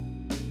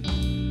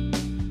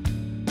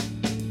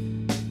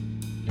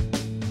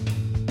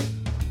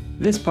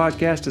This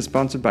podcast is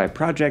sponsored by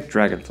Project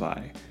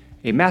Dragonfly,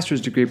 a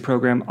master's degree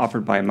program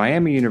offered by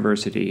Miami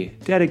University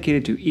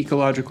dedicated to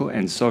ecological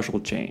and social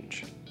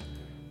change.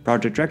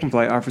 Project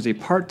Dragonfly offers a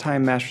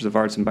part-time Master's of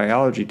Arts in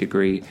Biology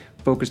degree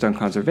focused on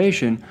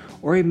conservation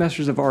or a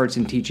Master's of Arts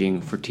in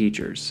Teaching for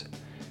teachers.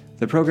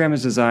 The program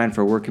is designed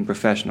for working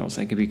professionals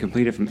and can be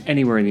completed from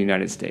anywhere in the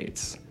United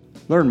States.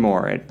 Learn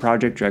more at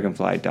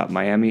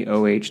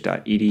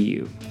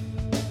projectdragonfly.miamioh.edu.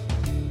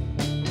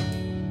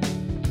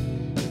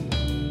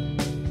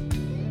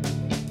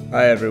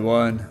 Hi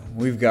everyone,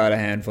 we've got a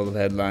handful of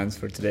headlines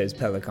for today's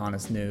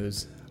Pelicanus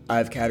news.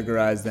 I've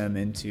categorized them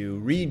into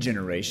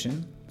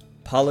regeneration,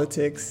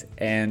 politics,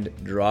 and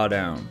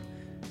drawdown.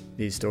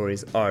 These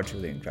stories are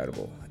truly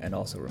incredible and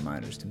also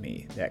reminders to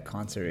me that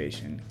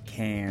conservation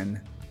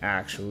can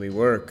actually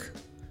work.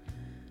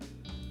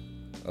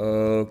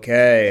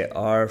 Okay,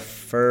 our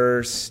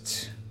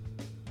first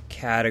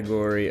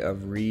category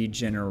of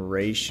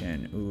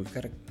regeneration. Ooh, we've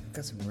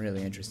got some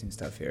really interesting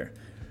stuff here.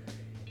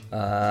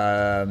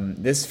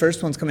 This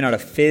first one's coming out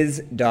of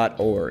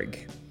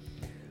phys.org.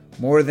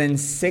 More than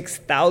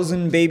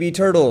 6,000 baby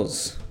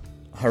turtles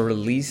are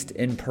released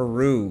in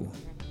Peru.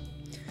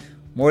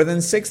 More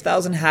than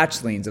 6,000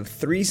 hatchlings of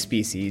 3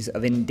 species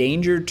of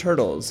endangered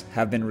turtles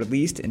have been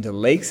released into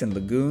lakes and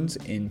lagoons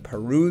in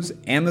Peru's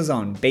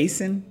Amazon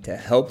basin to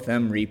help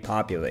them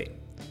repopulate.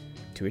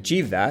 To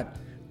achieve that,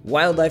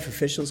 wildlife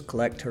officials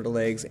collect turtle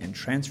eggs and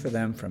transfer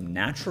them from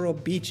natural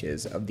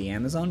beaches of the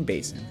Amazon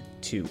basin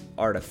to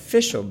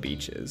artificial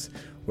beaches,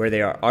 where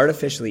they are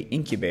artificially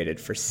incubated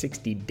for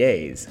 60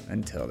 days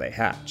until they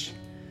hatch.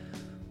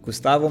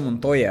 Gustavo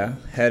Montoya,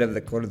 head of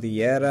the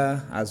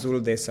Cordillera Azul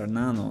de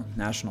Sarnano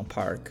National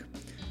Park,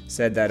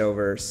 said that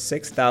over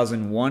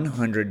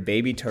 6,100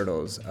 baby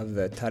turtles of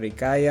the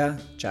Taricaya,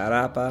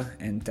 Charapa,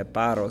 and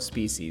Teparo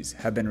species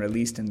have been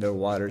released in the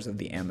waters of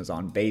the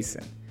Amazon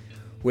basin.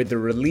 With the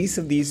release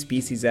of these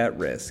species at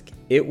risk,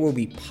 it will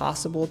be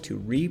possible to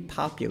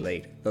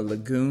repopulate the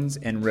lagoons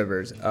and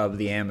rivers of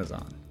the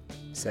Amazon,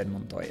 said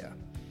Montoya.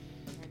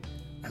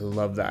 I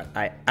love that.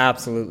 I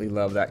absolutely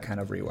love that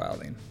kind of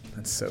rewilding.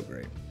 That's so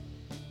great.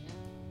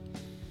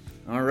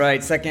 All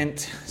right, second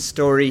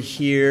story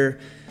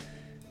here.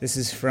 This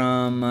is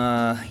from,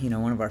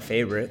 one of our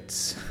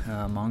favorites,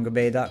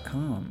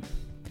 mangabay.com.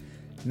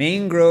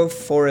 Mangrove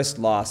forest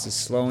loss is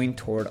slowing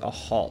toward a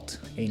halt,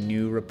 a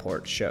new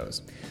report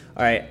shows.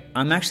 All right,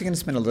 I'm actually going to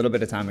spend a little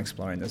bit of time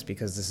exploring this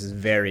because this is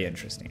very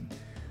interesting.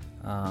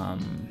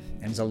 And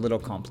it's a little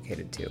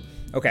complicated too.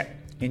 Okay,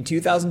 in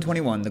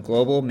 2021, the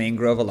Global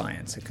Mangrove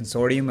Alliance, a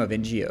consortium of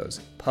NGOs,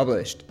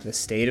 published The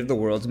State of the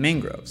World's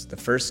Mangroves, the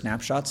first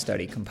snapshot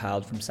study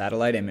compiled from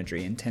satellite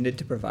imagery intended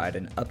to provide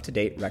an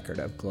up-to-date record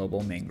of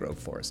global mangrove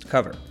forest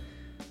cover.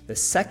 The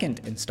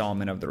second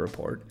installment of the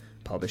report,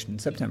 published in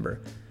September,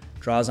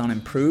 draws on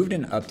improved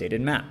and updated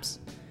maps.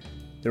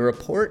 The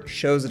report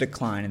shows a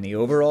decline in the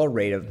overall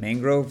rate of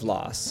mangrove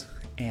loss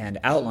and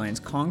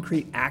outlines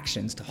concrete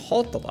actions to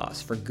halt the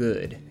loss for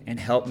good and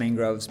help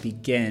mangroves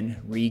begin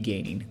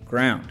regaining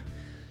ground.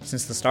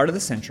 Since the start of the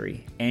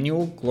century,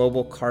 annual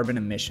global carbon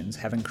emissions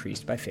have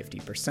increased by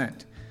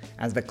 50%.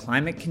 As the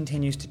climate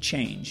continues to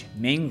change,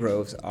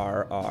 mangroves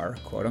are our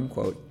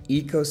quote-unquote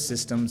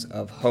ecosystems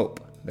of hope,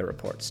 the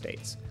report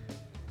states.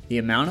 The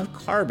amount of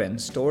carbon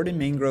stored in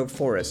mangrove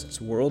forests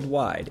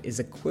worldwide is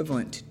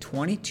equivalent to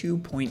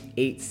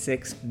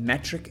 22.86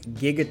 metric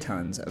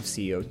gigatons of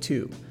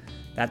CO2.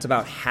 That's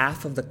about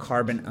half of the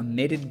carbon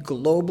emitted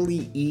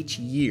globally each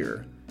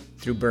year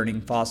through burning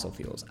fossil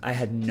fuels. I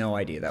had no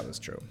idea that was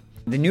true.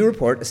 The new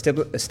report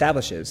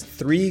establishes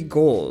 3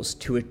 goals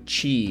to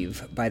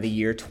achieve by the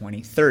year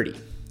 2030.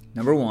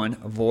 Number 1,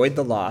 avoid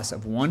the loss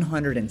of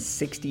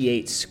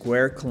 168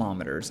 square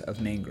kilometers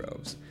of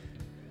mangroves.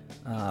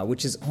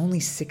 Which is only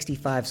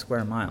 65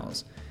 square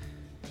miles.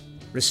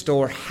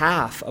 Restore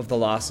half of the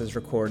losses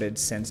recorded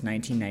since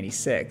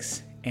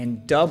 1996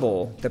 and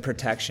double the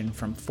protection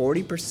from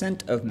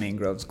 40% of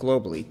mangroves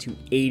globally to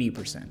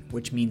 80%,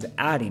 which means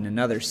adding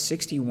another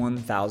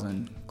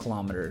 61,000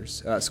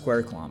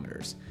 square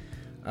kilometers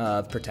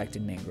of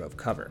protected mangrove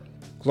cover.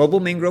 Global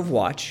Mangrove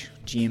Watch,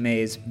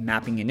 GMA's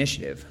mapping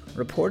initiative,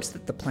 reports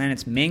that the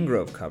planet's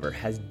mangrove cover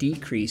has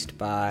decreased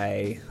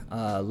by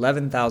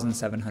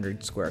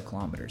 11,700 square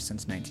kilometers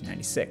since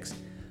 1996.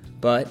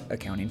 But,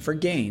 accounting for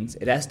gains,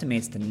 it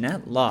estimates the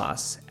net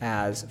loss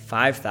as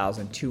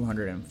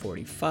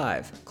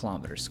 5,245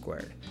 kilometers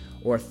squared,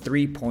 or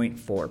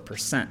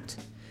 3.4%.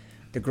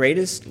 The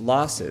greatest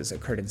losses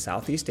occurred in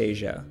Southeast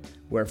Asia,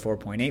 where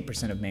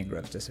 4.8% of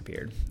mangroves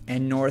disappeared,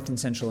 and North and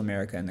Central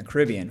America and the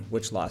Caribbean,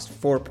 which lost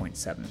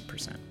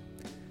 4.7%.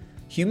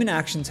 Human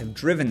actions have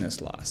driven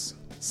this loss.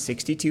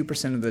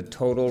 62% of the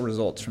total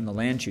results from the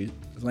land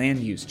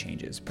use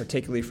changes,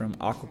 particularly from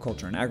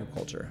aquaculture and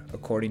agriculture,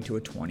 according to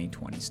a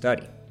 2020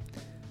 study.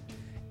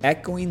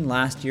 Echoing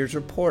last year's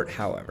report,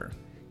 however,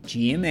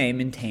 GMA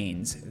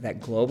maintains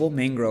that global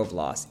mangrove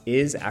loss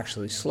is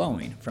actually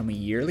slowing from a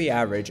yearly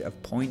average of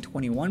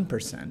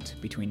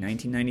 0.21% between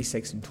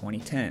 1996 and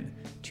 2010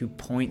 to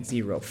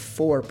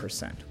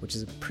 0.04%, which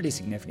is a pretty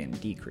significant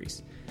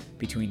decrease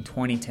between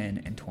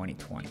 2010 and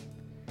 2020.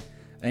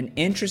 An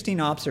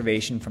interesting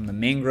observation from the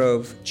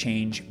mangrove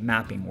change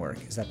mapping work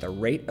is that the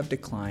rate of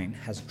decline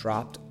has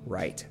dropped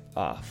right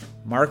off.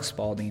 Mark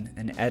Spalding,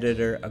 an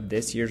editor of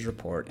this year's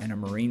report and a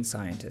marine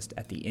scientist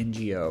at the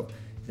NGO,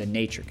 the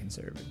Nature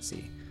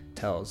Conservancy,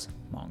 tells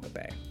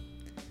Mongabay.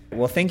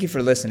 Well, thank you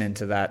for listening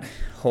to that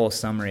whole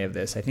summary of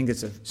this. I think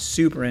it's a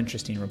super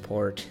interesting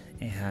report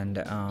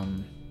and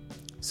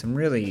some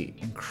really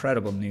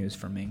incredible news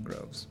for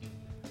mangroves.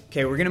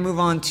 Okay, we're going to move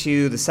on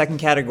to the second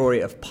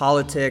category of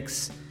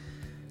politics.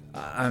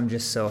 I'm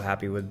just so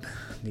happy with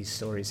these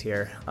stories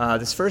here.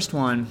 This first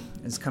one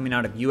is coming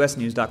out of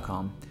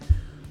usnews.com.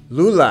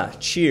 Lula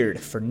cheered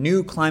for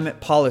new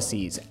climate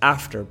policies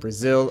after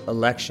Brazil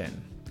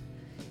election.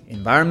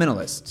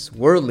 Environmentalists,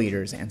 world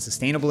leaders, and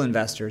sustainable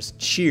investors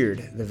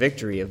cheered the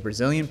victory of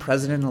Brazilian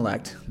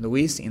President-elect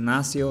Luiz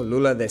Inácio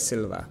Lula da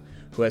Silva,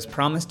 who has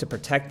promised to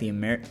protect the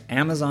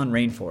Amazon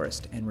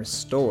rainforest and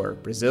restore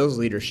Brazil's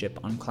leadership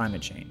on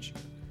climate change.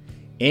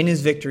 In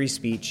his victory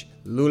speech,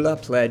 Lula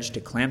pledged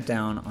to clamp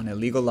down on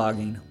illegal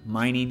logging,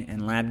 mining,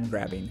 and land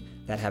grabbing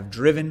that have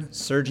driven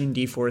surging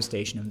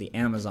deforestation of the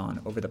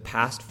Amazon over the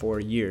past 4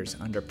 years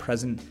under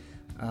President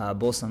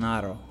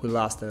Bolsonaro, who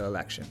lost the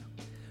election.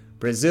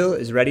 Brazil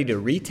is ready to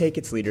retake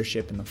its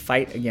leadership in the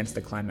fight against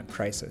the climate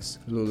crisis,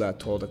 Lula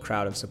told a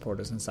crowd of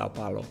supporters in Sao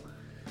Paulo.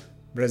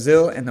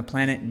 Brazil and the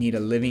planet need a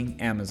living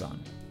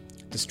Amazon.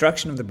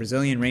 Destruction of the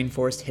Brazilian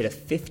rainforest hit a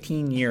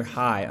 15-year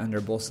high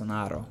under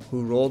Bolsonaro,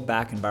 who rolled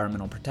back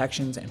environmental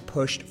protections and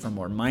pushed for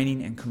more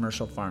mining and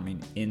commercial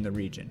farming in the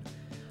region.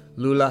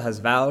 Lula has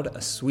vowed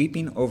a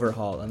sweeping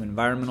overhaul of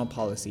environmental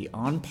policy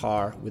on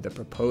par with the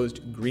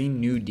proposed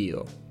Green New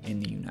Deal in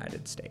the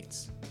United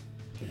States.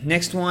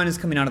 Next one is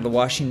coming out of the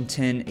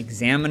Washington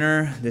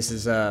Examiner. This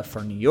is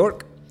for New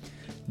York.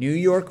 New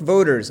York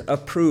voters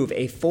approve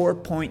a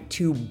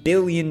 $4.2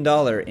 billion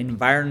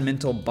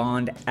environmental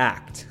bond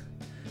act.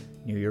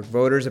 New York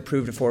voters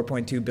approved a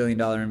 $4.2 billion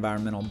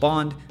environmental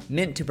bond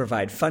meant to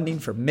provide funding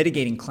for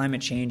mitigating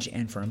climate change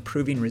and for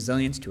improving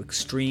resilience to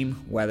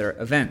extreme weather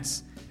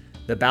events.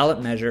 The ballot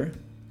measure,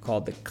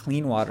 called the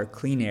Clean Water,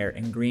 Clean Air,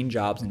 and Green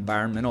Jobs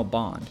Environmental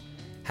Bond,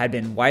 had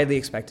been widely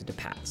expected to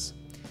pass.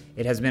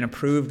 It has been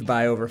approved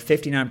by over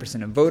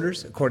 59% of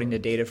voters, according to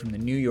data from the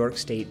New York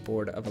State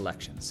Board of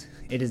Elections.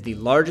 It is the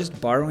largest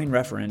borrowing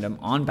referendum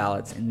on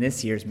ballots in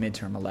this year's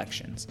midterm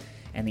elections,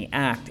 and the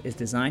act is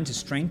designed to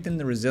strengthen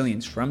the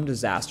resilience from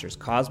disasters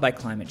caused by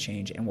climate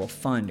change and will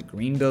fund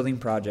green building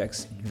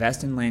projects,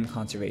 invest in land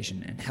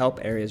conservation, and help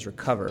areas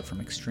recover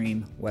from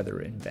extreme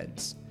weather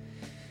events.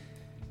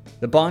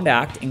 The Bond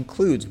Act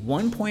includes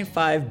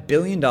 $1.5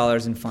 billion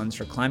in funds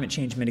for climate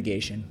change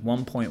mitigation,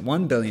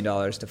 $1.1 billion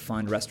to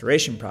fund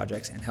restoration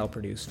projects and help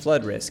reduce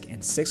flood risk, and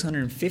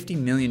 $650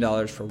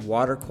 million for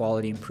water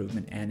quality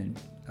improvement and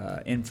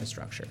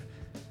infrastructure.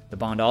 The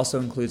bond also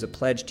includes a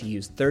pledge to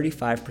use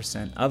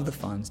 35% of the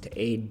funds to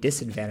aid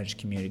disadvantaged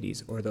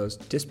communities or those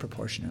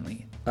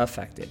disproportionately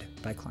affected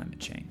by climate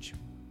change.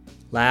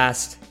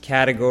 Last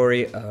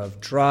category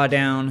of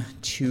drawdown,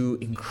 two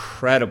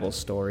incredible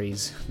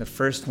stories. The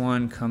first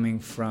one coming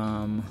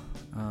from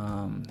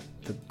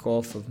the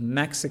Gulf of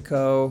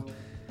Mexico.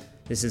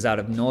 This is out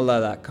of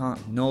NOLA.com.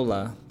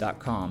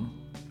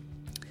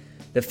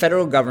 The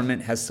federal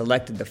government has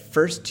selected the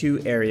first two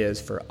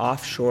areas for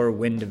offshore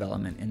wind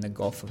development in the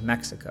Gulf of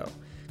Mexico,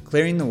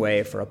 clearing the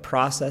way for a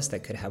process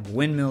that could have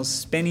windmills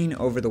spinning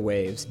over the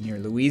waves near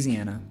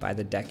Louisiana by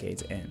the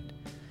decade's end.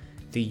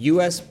 The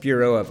U.S.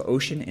 Bureau of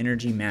Ocean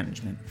Energy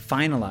Management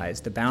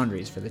finalized the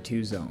boundaries for the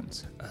two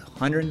zones, a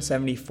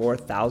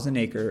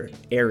 174,000-acre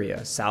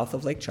area south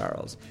of Lake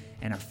Charles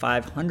and a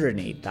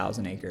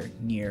 508,000-acre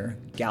near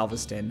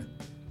Galveston,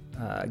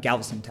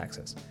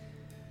 Texas.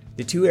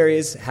 The two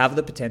areas have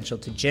the potential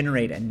to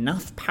generate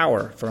enough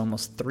power for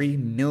almost 3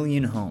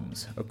 million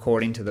homes,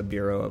 according to the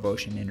Bureau of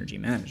Ocean Energy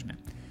Management.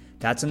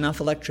 That's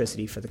enough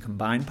electricity for the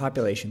combined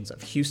populations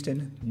of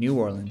Houston, New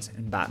Orleans,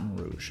 and Baton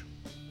Rouge.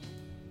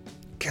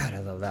 God, I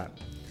love that.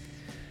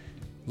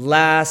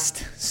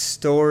 Last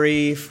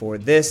story for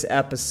this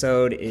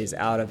episode is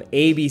out of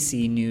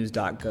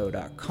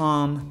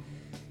abcnews.go.com.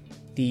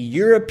 The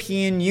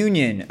European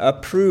Union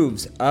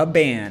approves a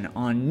ban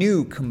on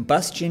new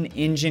combustion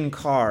engine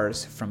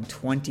cars from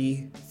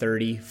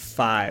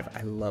 2035.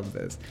 I love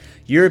this.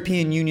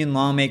 European Union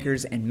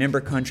lawmakers and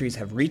member countries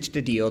have reached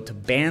a deal to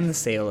ban the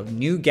sale of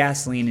new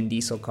gasoline and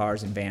diesel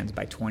cars and vans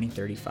by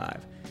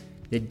 2035.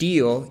 The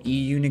deal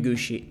EU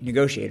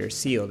negotiators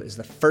sealed is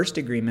the first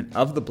agreement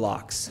of the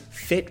bloc's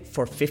Fit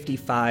for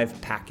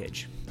 55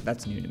 package.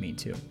 That's new to me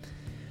too.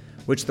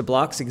 Which the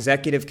bloc's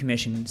executive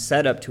commission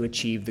set up to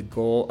achieve the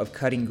goal of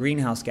cutting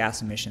greenhouse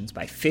gas emissions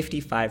by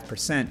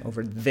 55%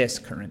 over this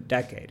current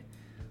decade.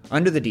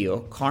 Under the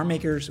deal, car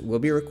makers will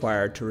be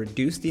required to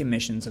reduce the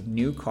emissions of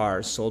new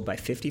cars sold by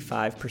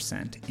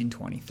 55% in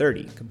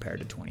 2030 compared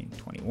to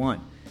 2021,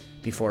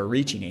 before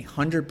reaching a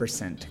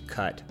 100%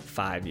 cut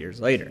 5 years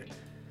later.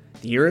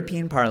 The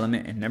European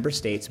Parliament and member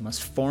states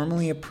must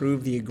formally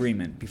approve the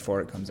agreement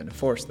before it comes into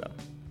force, though.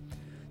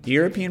 The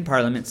European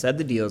Parliament said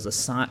the deal is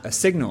a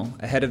signal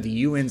ahead of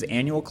the UN's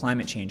annual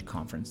climate change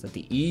conference that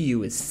the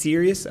EU is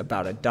serious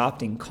about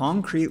adopting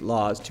concrete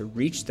laws to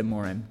reach the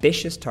more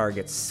ambitious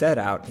targets set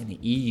out in the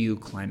EU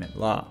climate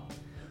law.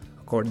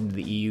 According to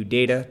the EU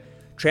data,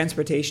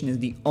 transportation is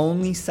the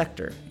only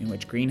sector in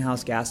which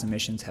greenhouse gas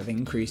emissions have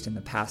increased in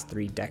the past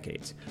 3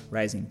 decades,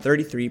 rising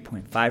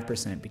 33.5%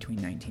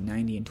 between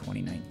 1990 and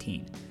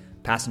 2019.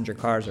 Passenger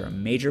cars are a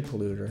major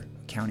polluter,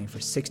 accounting for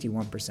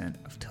 61%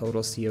 of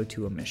total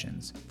CO2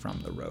 emissions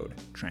from the road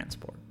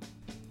transport.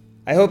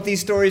 I hope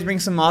these stories bring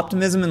some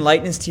optimism and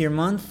lightness to your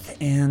month,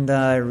 and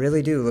I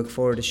really do look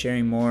forward to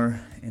sharing more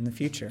in the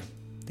future.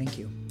 Thank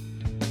you.